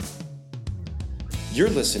You're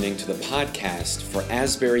listening to the podcast for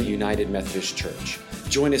Asbury United Methodist Church.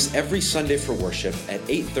 Join us every Sunday for worship at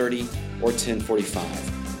 8:30 or 10:45.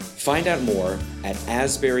 Find out more at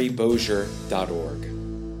asburybossier.org.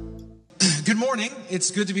 Good morning.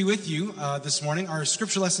 It's good to be with you this morning. Our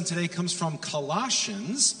scripture lesson today comes from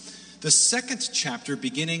Colossians, the 2nd chapter,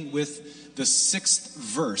 beginning with the 6th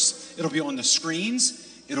verse. It'll be on the screens,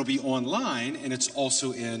 it'll be online, and it's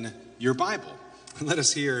also in your Bible. Let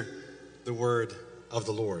us hear the word of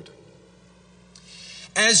the Lord.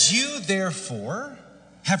 As you, therefore,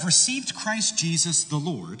 have received Christ Jesus the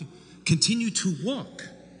Lord, continue to walk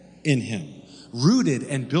in him, rooted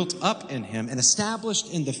and built up in him, and established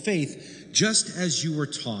in the faith, just as you were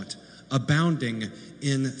taught, abounding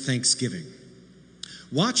in thanksgiving.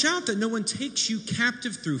 Watch out that no one takes you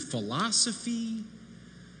captive through philosophy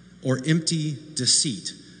or empty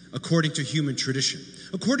deceit, according to human tradition,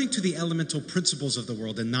 according to the elemental principles of the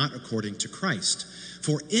world, and not according to Christ.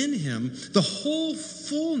 For in him the whole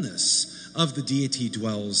fullness of the deity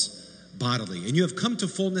dwells bodily, and you have come to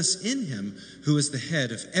fullness in him who is the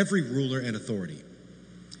head of every ruler and authority.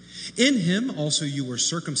 In him also you were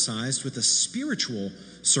circumcised with a spiritual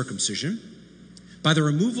circumcision, by the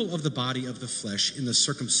removal of the body of the flesh in the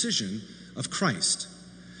circumcision of Christ.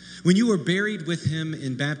 When you were buried with him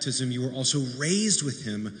in baptism, you were also raised with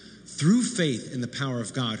him through faith in the power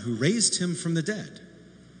of God, who raised him from the dead.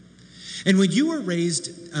 And when you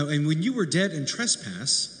were dead in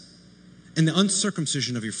trespass and the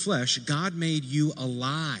uncircumcision of your flesh, God made you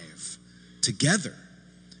alive together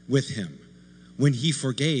with him when he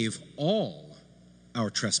forgave all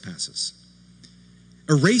our trespasses,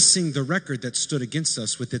 erasing the record that stood against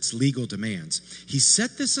us with its legal demands. He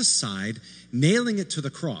set this aside, nailing it to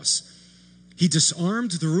the cross. He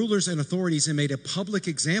disarmed the rulers and authorities and made a public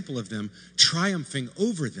example of them, triumphing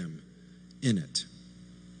over them in it.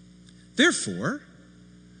 Therefore,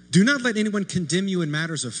 do not let anyone condemn you in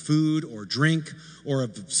matters of food or drink or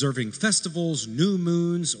of observing festivals, new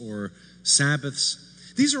moons, or Sabbaths.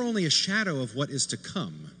 These are only a shadow of what is to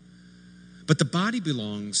come, but the body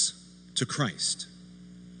belongs to Christ.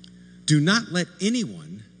 Do not let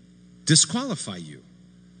anyone disqualify you,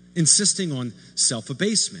 insisting on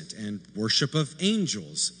self-abasement and worship of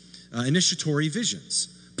angels, initiatory visions,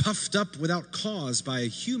 puffed up without cause by a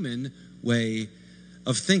human way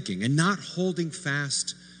of thinking, and not holding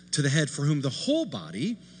fast to the head, for whom the whole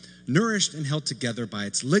body, nourished and held together by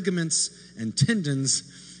its ligaments and tendons,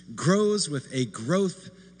 grows with a growth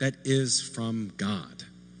that is from God.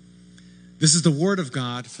 This is the word of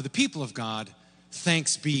God for the people of God.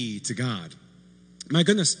 Thanks be to God. My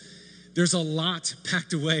goodness, there's a lot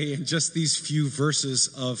packed away in just these few verses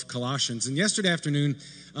of Colossians. And yesterday afternoon,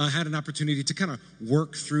 I had an opportunity to kind of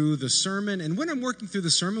work through the sermon. And when I'm working through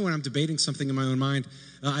the sermon, when I'm debating something in my own mind,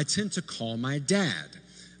 I tend to call my dad,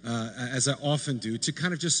 as I often do, to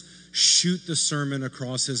kind of just shoot the sermon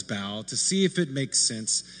across his bow to see if it makes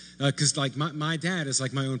sense. Because like my dad is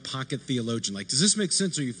like my own pocket theologian. Like, does this make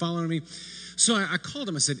sense? Are you following me? So I called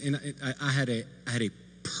him. I said, and I had a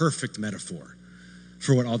perfect metaphor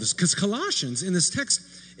for what all this, because Colossians in this text,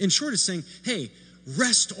 in short, is saying, hey,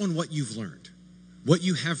 rest on what you've learned, what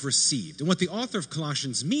you have received. And what the author of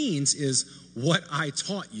Colossians means is what I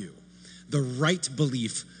taught you, the right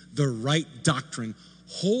belief, the right doctrine.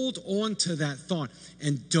 Hold on to that thought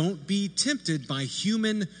and don't be tempted by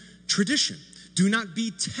human tradition. Do not be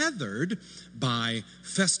tethered by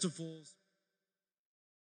festivals.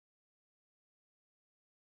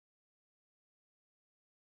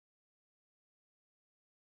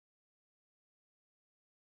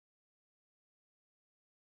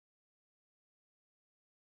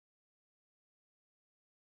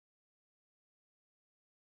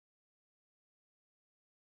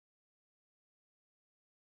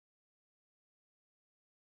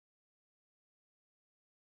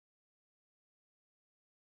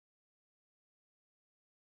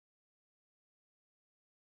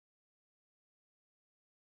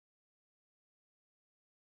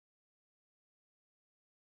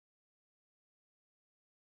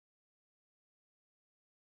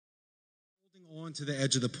 On to the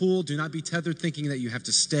edge of the pool. Do not be tethered thinking that you have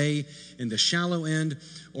to stay in the shallow end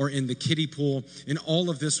or in the kiddie pool. And all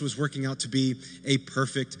of this was working out to be a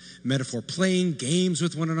perfect metaphor. Playing games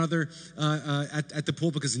with one another at the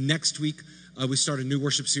pool, because next week we start a new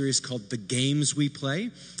worship series called The Games We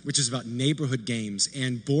Play, which is about neighborhood games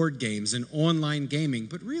and board games and online gaming.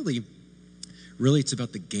 But really it's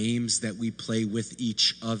about the games that we play with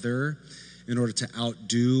each other in order to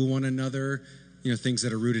outdo one another. You know, things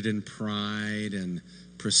that are rooted in pride and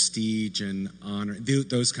prestige and honor,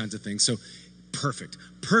 those kinds of things. So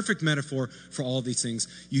perfect metaphor for all these things.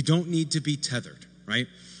 You don't need to be tethered. right?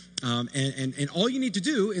 And all you need to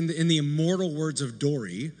do, in the immortal words of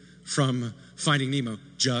Dory from Finding Nemo,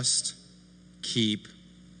 just keep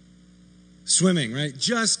swimming, right?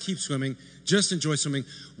 Just keep swimming. Just enjoy swimming.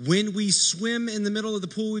 When we swim in the middle of the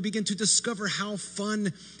pool, we begin to discover how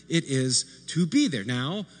fun it is to be there.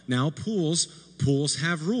 Now pools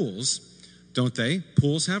have rules, don't they?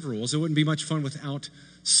 Pools have rules. It wouldn't be much fun without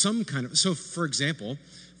some kind of. So, for example,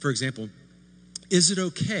 is it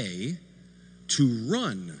okay to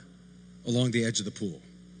run along the edge of the pool?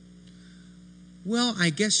 Well, I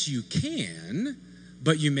guess you can,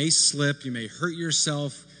 but you may slip, you may hurt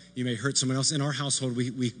yourself, you may hurt someone else. In our household,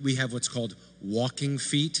 we have what's called walking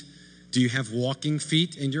feet. Do you have walking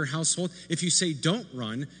feet in your household? If you say don't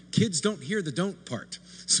run, kids don't hear the don't part.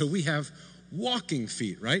 So we have walking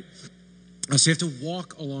feet, right? So you have to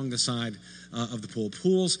walk along the side of the pool.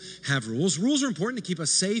 Pools have rules. Rules are important to keep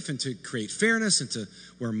us safe and to create fairness and to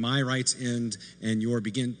where my rights end and yours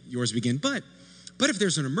begin. But if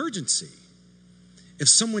there's an emergency, if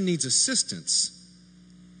someone needs assistance,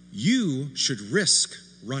 you should risk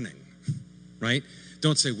running, right?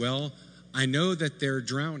 Don't say, well, I know that they're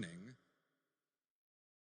drowning.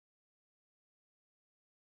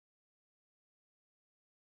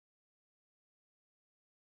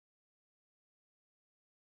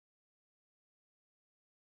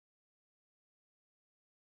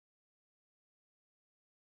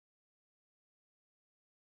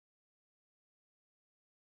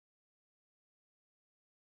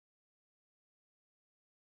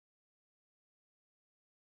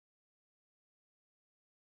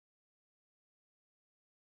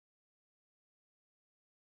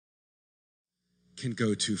 Can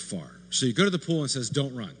go too far. So you go to the pool and it says,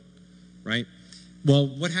 don't run, right? Well,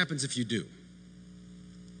 what happens if you do?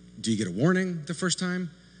 Do you get a warning the first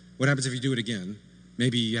time? What happens if you do it again?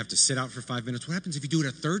 Maybe you have to sit out for 5 minutes. What happens if you do it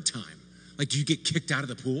a third time? Like, do you get kicked out of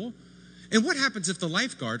the pool? And what happens if the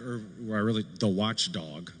lifeguard, or the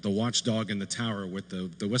watchdog in the tower with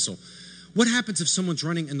the whistle, what happens if someone's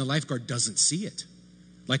running and the lifeguard doesn't see it?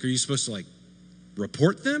 Like, are you supposed to,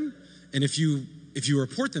 report them? And if you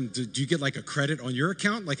report them, do you get a credit on your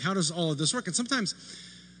account? How does all of this work? And sometimes,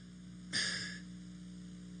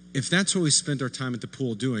 if that's what we spend our time at the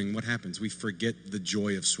pool doing, what happens? We forget the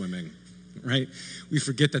joy of swimming, right? We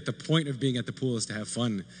forget that the point of being at the pool is to have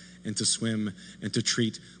fun and to swim and to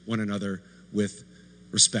treat one another with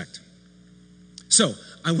respect. So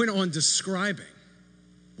I went on describing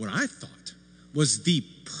what I thought was the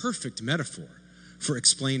perfect metaphor for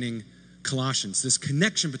explaining Colossians, this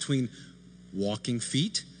connection between walking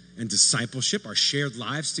feet and discipleship, our shared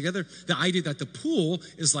lives together. The idea that the pool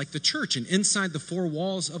is like the church, and inside the four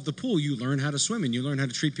walls of the pool, you learn how to swim and you learn how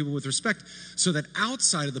to treat people with respect, so that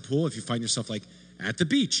outside of the pool, if you find yourself at the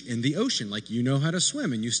beach, in the ocean, you know how to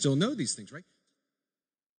swim and you still know these things, right?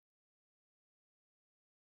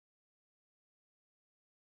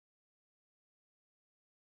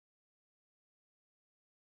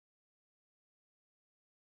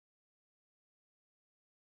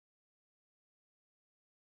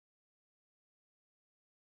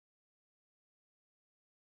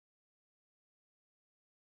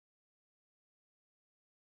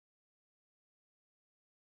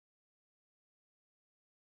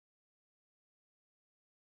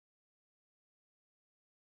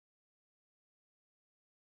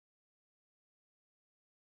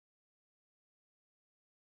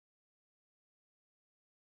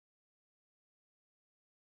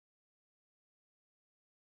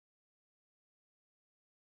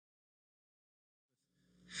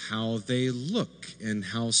 How they look and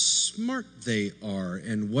how smart they are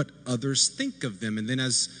and what others think of them. And then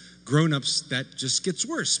as grown-ups, that just gets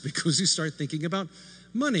worse because you start thinking about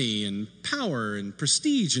money and power and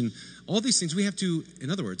prestige and all these things. In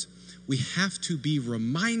other words, we have to be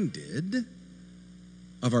reminded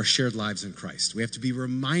of our shared lives in Christ. We have to be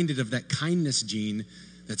reminded of that kindness gene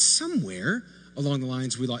that somewhere along the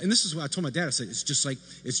lines we lost. And this is what I told my dad. I said, it's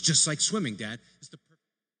just like swimming, Dad. It's the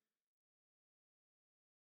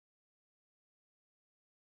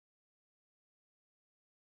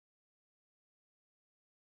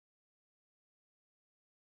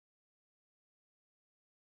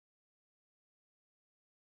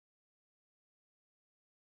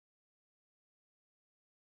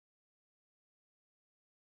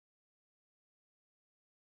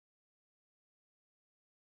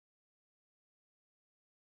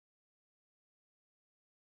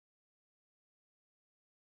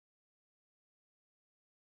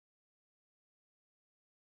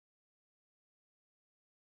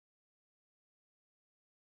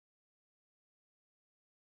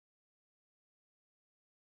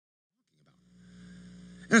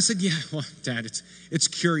And I said, yeah, well, Dad, it's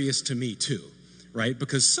curious to me too, right?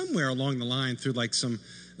 Because somewhere along the line through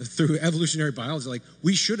evolutionary biology, like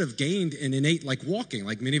we should have gained an innate like walking.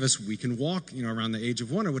 Like many of us, we can walk, around the age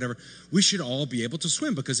of 1 or whatever. We should all be able to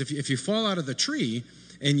swim because if you fall out of the tree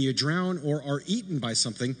and you drown or are eaten by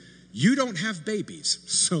something, you don't have babies.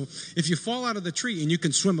 So if you fall out of the tree and you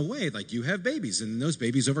can swim away, like you have babies, and those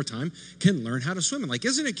babies over time can learn how to swim. And like,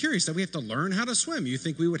 isn't it curious that we have to learn how to swim? You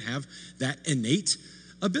think we would have that innate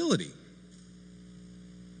ability?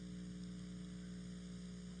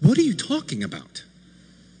 What are you talking about?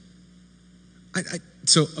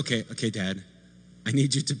 Okay, Dad, I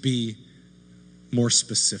need you to be more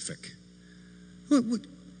specific.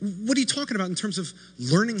 What are you talking about in terms of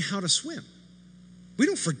learning how to swim? We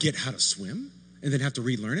don't forget how to swim and then have to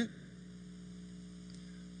relearn it.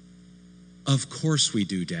 Of course we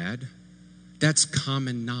do, Dad. That's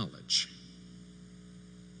common knowledge.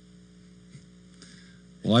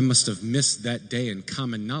 Well, I must have missed that day in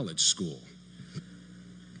common knowledge school.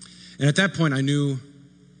 And at that point I knew,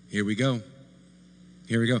 here we go.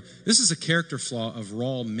 This is a character flaw of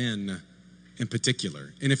raw men in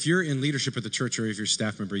particular. And if you're in leadership at the church or if you're a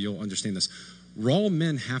staff member, you'll understand this. Raw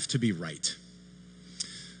men have to be right.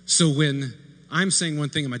 So when I'm saying one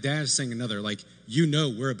thing and my dad is saying another, like,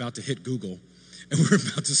 we're about to hit Google and we're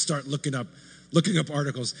about to start looking up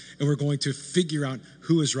articles and we're going to figure out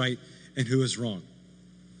who is right and who is wrong.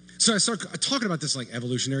 So I start talking about this like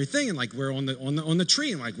evolutionary thing and like we're on the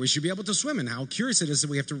tree and like we should be able to swim and how curious it is that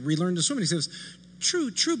we have to relearn to swim. And he says,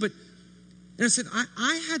 true, but, and I said,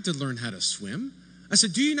 I had to learn how to swim. I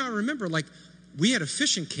said, do you not remember, like we had a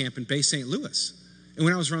fishing camp in Bay St. Louis. And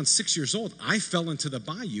when I was around 6 years old, I fell into the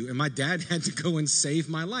bayou and my dad had to go and save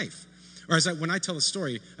my life. Or when I tell a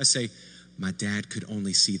story, I say, my dad could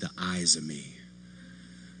only see the eyes of me.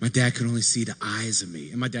 My dad could only see the eyes of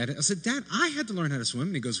me. And I said, Dad, I had to learn how to swim.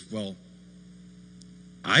 And he goes, well,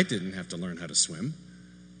 I didn't have to learn how to swim.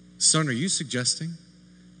 Son, are you suggesting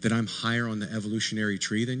that I'm higher on the evolutionary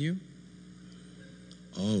tree than you?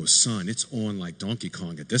 Oh, son, it's on like Donkey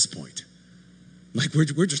Kong at this point. Like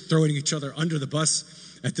we're just throwing each other under the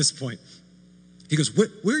bus at this point. He goes,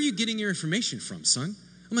 where are you getting your information from, son?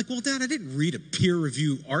 I'm like, well, Dad, I didn't read a peer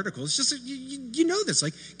review article. It's just, you know this.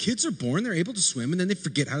 Like, kids are born, they're able to swim, and then they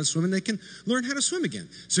forget how to swim, and they can learn how to swim again.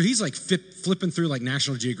 So he's like flipping through like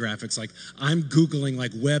National Geographic's. Like, I'm Googling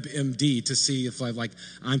like WebMD to see if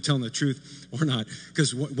I'm telling the truth or not.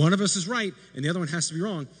 Because one of us is right, and the other one has to be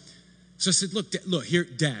wrong. So I said, look here,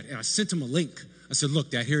 Dad. And I sent him a link. I said,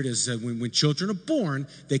 look, Dad, here it is. When children are born,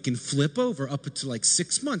 they can flip over up to like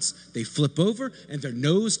 6 months. They flip over and their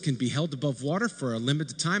nose can be held above water for a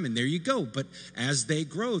limited time. And there you go. But as they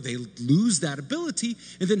grow, they lose that ability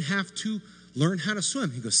and then have to learn how to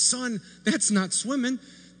swim. He goes, son, that's not swimming.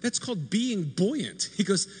 That's called being buoyant. He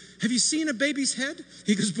goes, have you seen a baby's head?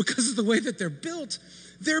 He goes, because of the way that they're built,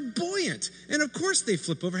 they're buoyant. And of course they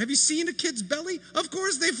flip over. Have you seen a kid's belly? Of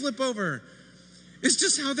course they flip over. It's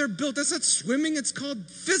just how they're built. That's not swimming. It's called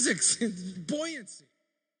physics and buoyancy.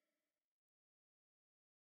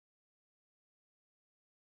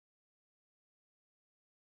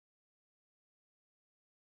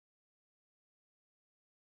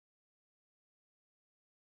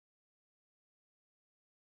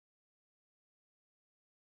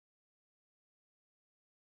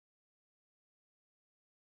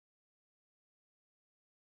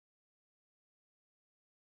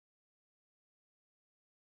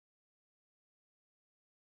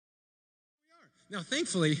 Now,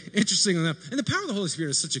 thankfully, interestingly enough, and the power of the Holy Spirit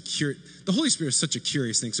is such a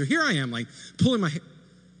curious thing. So here I am, like pulling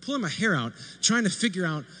my hair out, trying to figure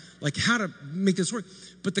out like how to make this work.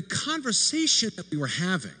 But the conversation that we were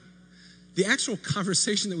having, the actual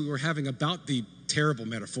conversation that we were having about the terrible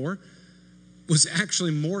metaphor was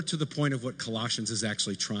actually more to the point of what Colossians is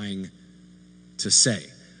actually trying to say.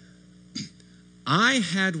 I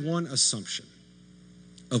had one assumption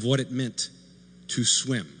of what it meant to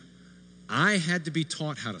swim. I had to be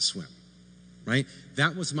taught how to swim, right?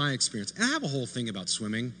 That was my experience. And I have a whole thing about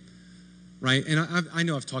swimming, right? And I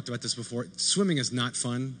know I've talked about this before. Swimming is not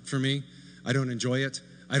fun for me. I don't enjoy it.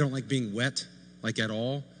 I don't like being wet, like at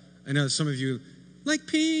all. I know some of you like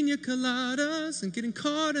pina coladas and getting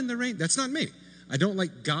caught in the rain. That's not me. I don't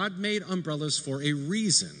like God-made umbrellas for a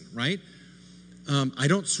reason, right? I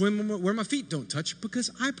don't swim where my feet don't touch because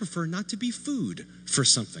I prefer not to be food for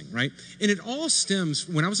something, right? And it all stems,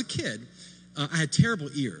 when I was a kid, I had terrible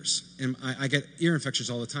ears, and I get ear infections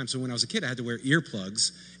all the time. So when I was a kid, I had to wear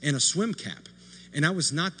earplugs and a swim cap. And I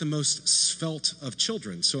was not the most svelte of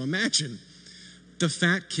children. So imagine the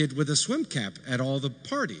fat kid with a swim cap at all the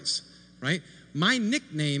parties, right? my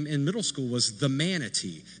nickname in middle school was the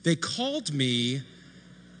manatee. They called me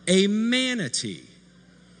a manatee.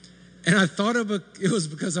 And I thought it was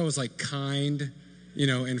because I was like kind,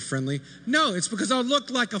 and friendly. No, it's because I looked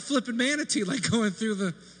like a flipping manatee, like going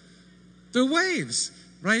through the waves,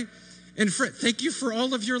 right? And thank you for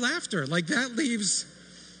all of your laughter. Like that leaves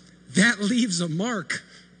a mark,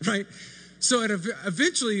 right? So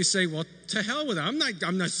eventually you say, well, to hell with it. I'm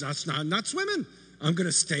not swimming. I'm going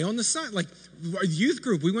to stay on the side. Like our youth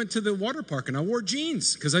group, we went to the water park and I wore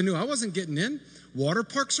jeans because I knew I wasn't getting in. Water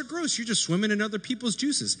parks are gross. You're just swimming in other people's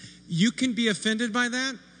juices. You can be offended by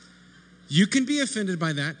that.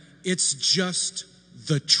 It's just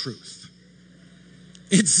the truth.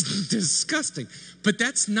 It's disgusting. But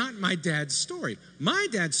that's not my dad's story. My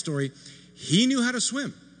dad's story, he knew how to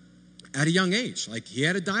swim at a young age. Like he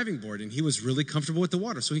had a diving board and he was really comfortable with the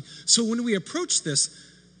water. So when we approach this,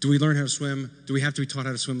 do we learn how to swim? Do we have to be taught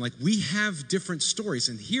how to swim? Like we have different stories.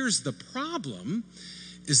 And here's the problem,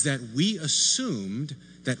 is that we assumed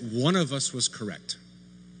that one of us was correct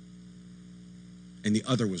and the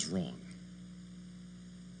other was wrong.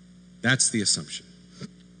 That's the assumption.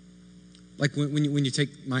 Like when you take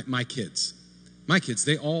my kids,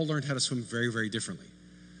 they all learned how to swim very, very differently.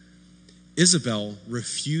 Isabel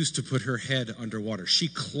refused to put her head underwater. She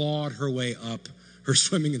clawed her way up her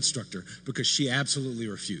swimming instructor because she absolutely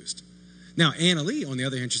refused. Now, Anna Lee, on the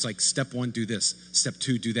other hand, she's like, step 1, do this. Step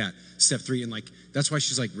 2, do that. Step 3, and like, that's why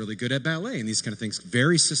she's like really good at ballet and these kind of things.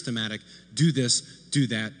 Very systematic. Do this, do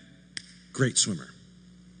that. Great swimmer.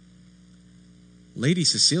 Lady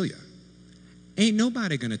Cecilia, ain't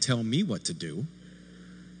nobody gonna tell me what to do.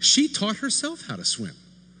 She taught herself how to swim.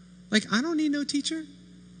 Like, I don't need no teacher.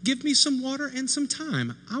 Give me some water and some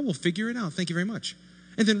time. I will figure it out. Thank you very much.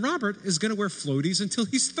 And then Robert is going to wear floaties until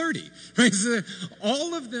he's 30, right? So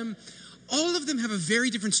all of them have a very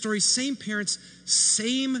different story. Same parents,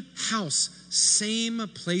 same house, same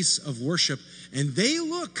place of worship. And they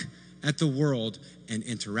look at the world and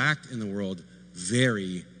interact in the world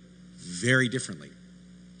very, very differently.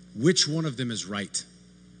 Which one of them is right?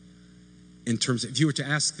 In terms of, if you were to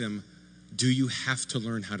ask them, do you have to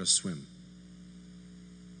learn how to swim?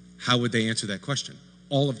 How would they answer that question?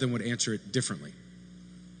 All of them would answer it differently.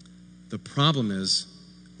 The problem is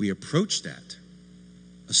we approach that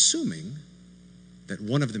assuming that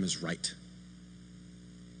one of them is right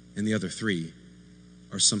and the other 3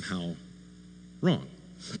 are somehow wrong.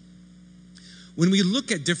 When we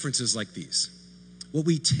look at differences like these, what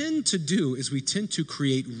we tend to do is we tend to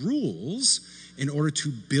create rules in order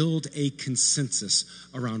to build a consensus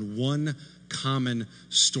around one common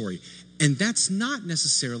story. And that's not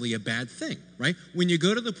necessarily a bad thing, right? When you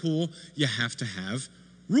go to the pool, you have to have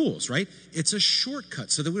rules, right? It's a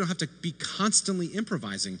shortcut so that we don't have to be constantly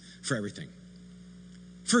improvising for everything.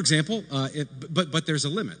 For example, but there's a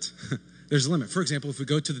limit. There's a limit. For example, if we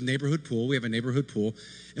go to the neighborhood pool, we have a neighborhood pool,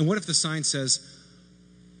 and what if the sign says,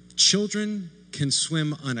 children can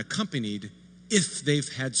swim unaccompanied if they've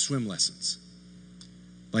had swim lessons?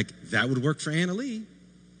 Like, that would work for Anna Lee.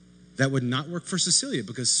 That would not work for Cecilia,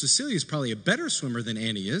 because Cecilia is probably a better swimmer than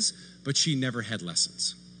Annie is, but she never had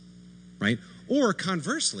lessons, right? Or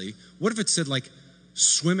conversely, what if it said, like,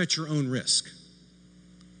 swim at your own risk,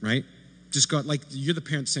 right? Just got, like, you're the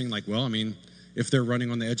parent saying, like, well, I mean, if they're running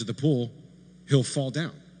on the edge of the pool, he'll fall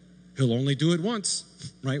down. He'll only do it once,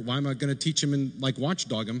 right? Why am I going to teach him and, like,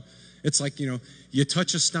 watchdog him? It's like, you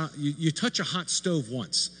touch a hot stove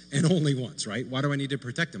once and only once, right? Why do I need to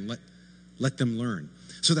protect them? Let them learn.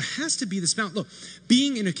 So there has to be this balance. Look,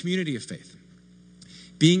 being in a community of faith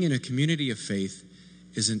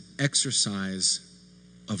is an exercise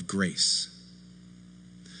of grace.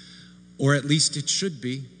 Or at least it should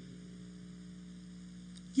be.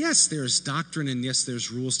 Yes, there's doctrine and yes,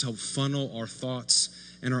 there's rules to help funnel our thoughts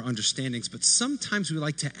and our understandings, but sometimes we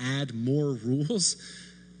like to add more rules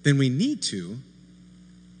than we need to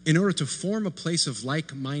in order to form a place of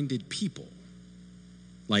like-minded people.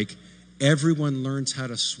 Like, everyone learns how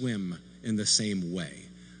to swim in the same way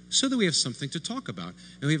so that we have something to talk about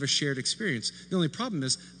and we have a shared experience. The only problem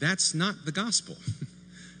is that's not the gospel,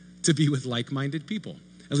 to be with like-minded people.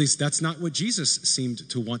 At least that's not what Jesus seemed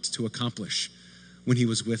to want to accomplish when he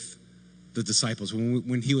was with the disciples,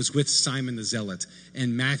 when he was with Simon the Zealot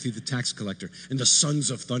and Matthew the tax collector and the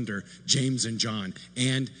sons of thunder, James and John,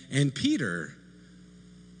 and Peter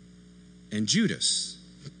and Judas.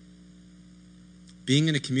 Being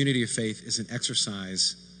in a community of faith is an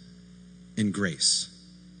exercise in grace.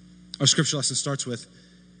 Our scripture lesson starts with,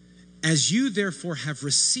 as you therefore have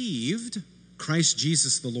received Christ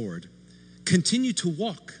Jesus the Lord, continue to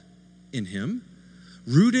walk in him,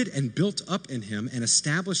 rooted and built up in him and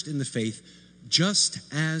established in the faith, just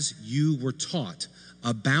as you were taught,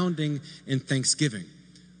 abounding in thanksgiving.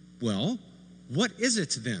 Well, what is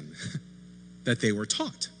it then that they were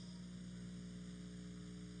taught?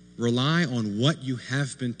 Rely on what you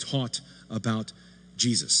have been taught about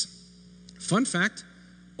Jesus. Fun fact,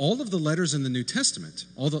 all of the letters in the New Testament,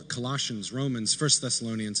 all the Colossians, Romans, 1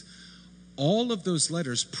 Thessalonians, all of those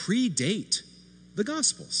letters predate the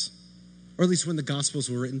Gospels, or at least when the Gospels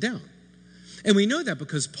were written down. And we know that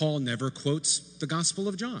because Paul never quotes the Gospel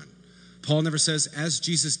of John. Paul never says, as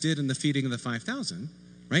Jesus did in the feeding of the 5,000,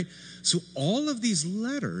 right? So all of these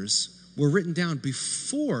letters were written down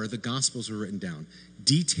before the Gospels were written down,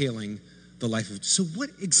 detailing the life of. So what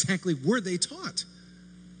exactly were they taught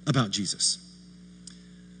about Jesus?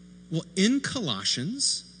 Well, in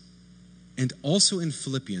Colossians and also in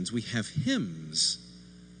Philippians, we have hymns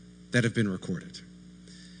that have been recorded.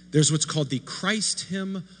 There's what's called the Christ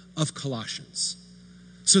hymn of Colossians.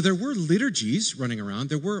 So there were liturgies running around,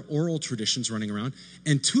 there were oral traditions running around,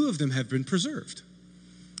 and two of them have been preserved.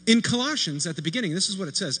 In Colossians, at the beginning, this is what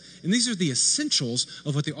it says, and these are the essentials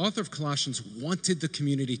of what the author of Colossians wanted the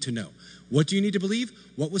community to know. What do you need to believe?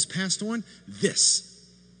 What was passed on? This.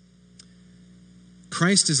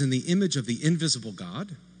 Christ is in the image of the invisible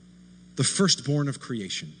God, the firstborn of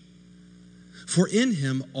creation. For in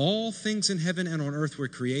him all things in heaven and on earth were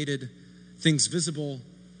created, things visible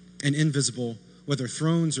and invisible, whether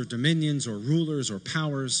thrones or dominions or rulers or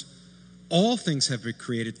powers. All things have been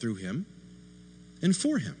created through him and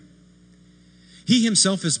for him. He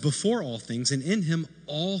himself is before all things, and in him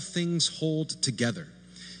all things hold together.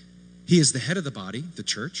 He is the head of the body, the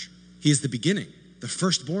church. He is the beginning, the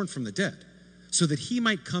firstborn from the dead, so that he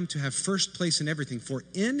might come to have first place in everything. For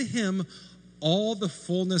in him all the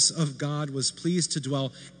fullness of God was pleased to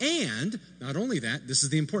dwell. And, not only that, this is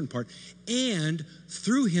the important part, and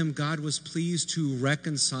through him God was pleased to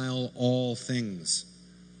reconcile all things.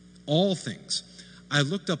 All things. I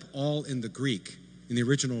looked up all in the Greek, in the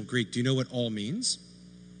original Greek. Do you know what all means?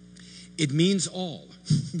 It means all.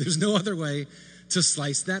 There's no other way to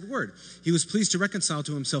slice that word. He was pleased to reconcile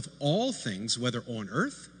to himself all things, whether on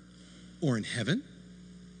earth or in heaven,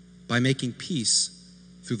 by making peace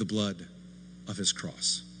through the blood of his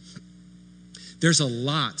cross. There's a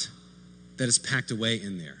lot that is packed away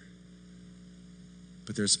in there,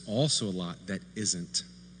 but there's also a lot that isn't.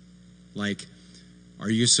 Like,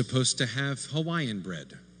 are you supposed to have Hawaiian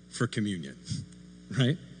bread for communion,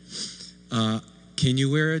 right? Can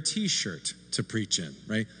you wear a t-shirt to preach in,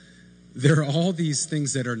 right? There are all these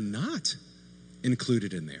things that are not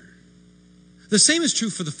included in there. The same is true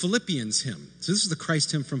for the Philippians hymn. So this is the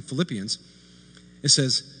Christ hymn from Philippians. It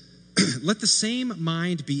says, let the same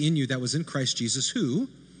mind be in you that was in Christ Jesus, who,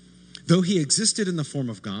 though he existed in the form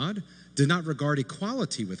of God, did not regard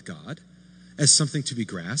equality with God as something to be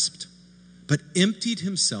grasped, but emptied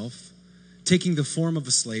himself, taking the form of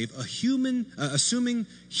a slave, assuming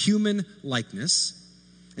human likeness,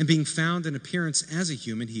 and being found in appearance as a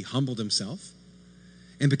human, he humbled himself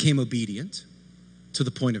and became obedient to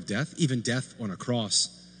the point of death, even death on a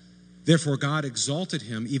cross. Therefore, God exalted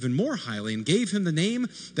him even more highly and gave him the name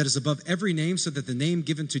that is above every name, so that the name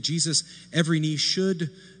given to Jesus, every knee should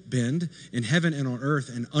bend in heaven and on earth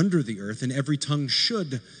and under the earth, and every tongue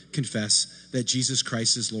should confess that Jesus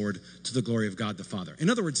Christ is Lord, to the glory of God the Father. In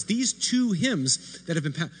other words, these two hymns that have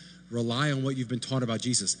been rely on what you've been taught about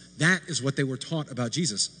Jesus. That is what they were taught about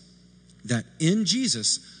Jesus. That in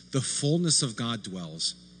Jesus, the fullness of God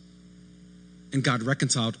dwells. And God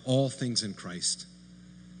reconciled all things in Christ.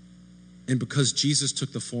 And because Jesus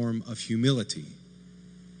took the form of humility,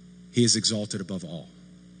 he is exalted above all.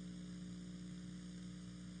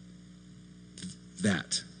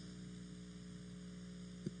 That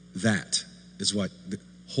is what,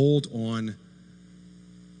 hold on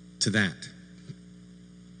to that.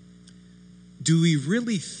 Do we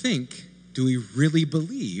really think, do we really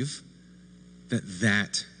believe that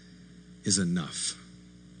that is enough?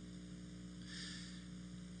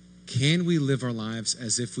 Can we live our lives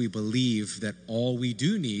as if we believe that all we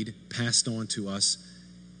do need passed on to us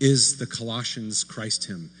is the Colossians Christ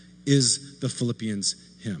hymn, is the Philippians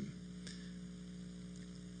hymn?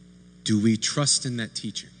 Do we trust in that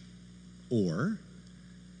teaching? Or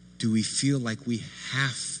do we feel like we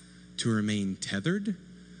have to remain tethered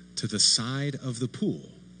to the side of the pool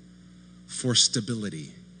for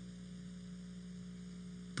stability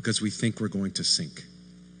because we think we're going to sink?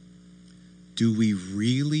 Do we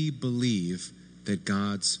really believe that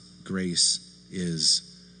God's grace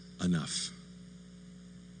is enough?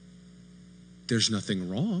 There's nothing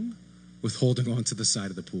wrong with holding on to the side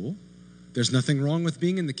of the pool, There's nothing wrong with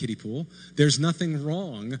being in the kiddie pool. There's nothing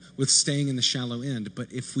wrong with staying in the shallow end. But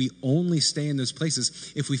if we only stay in those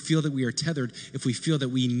places, if we feel that we are tethered, if we feel that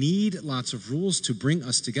we need lots of rules to bring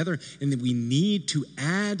us together, and that we need to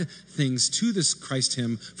add things to this Christ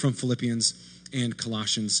hymn from Philippians and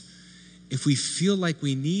Colossians, if we feel like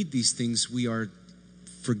we need these things, we are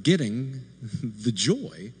forgetting the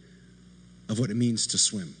joy of what it means to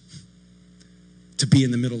swim, to be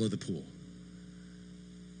in the middle of the pool.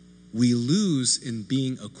 We lose in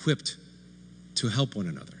being equipped to help one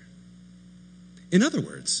another. In other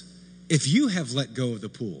words, if you have let go of the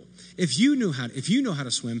pool, if you know how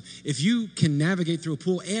to swim, if you can navigate through a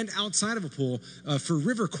pool and outside of a pool for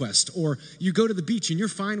river quest, or you go to the beach and you're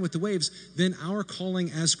fine with the waves, then our calling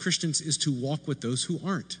as Christians is to walk with those who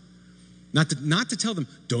aren't. Not to tell them,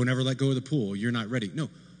 don't ever let go of the pool, you're not ready. No,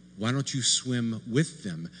 why don't you swim with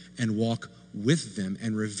them and walk with them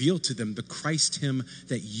and reveal to them the Christ hymn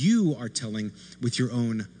that you are telling with your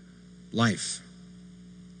own life.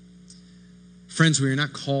 Friends, we are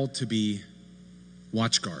not called to be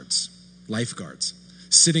watch guards, lifeguards,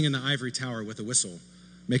 sitting in the ivory tower with a whistle,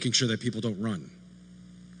 making sure that people don't run.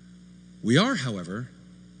 We are, however,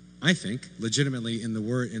 I think, legitimately in the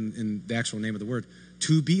word, in the actual name of the word,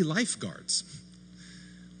 to be lifeguards,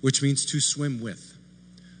 which means to swim with,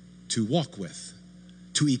 to walk with,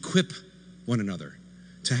 to equip one another,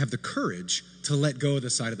 to have the courage to let go of the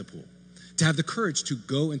side of the pool, to have the courage to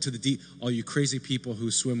go into the deep. All you crazy people who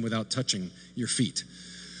swim without touching your feet.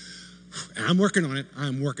 I'm working on it.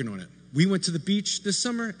 We went to the beach this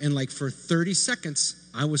summer, and like for 30 seconds,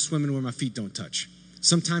 I was swimming where my feet don't touch.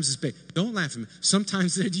 Sometimes it's don't laugh at me.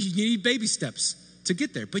 Sometimes you need baby steps to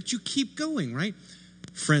get there, but you keep going, right?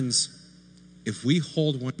 Friends, if we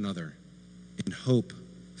hold one another in hope,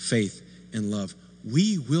 faith, and love,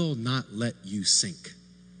 we will not let you sink.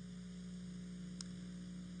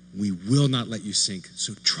 We will not let you sink.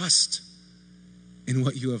 So trust in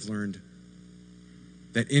what you have learned,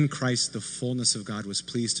 that in Christ the fullness of God was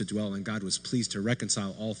pleased to dwell, and God was pleased to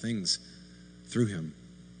reconcile all things through him.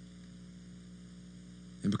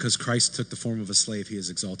 And because Christ took the form of a slave, he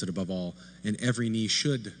is exalted above all, and every knee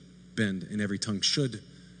should bend and every tongue should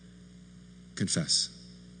confess.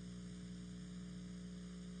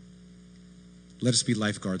 Let us be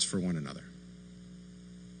lifeguards for one another.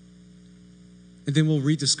 And then we'll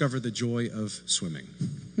rediscover the joy of swimming.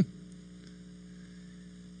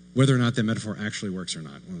 Whether or not that metaphor actually works or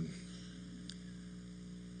not.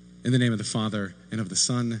 In the name of the Father, and of the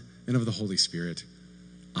Son, and of the Holy Spirit.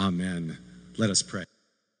 Amen. Let us pray.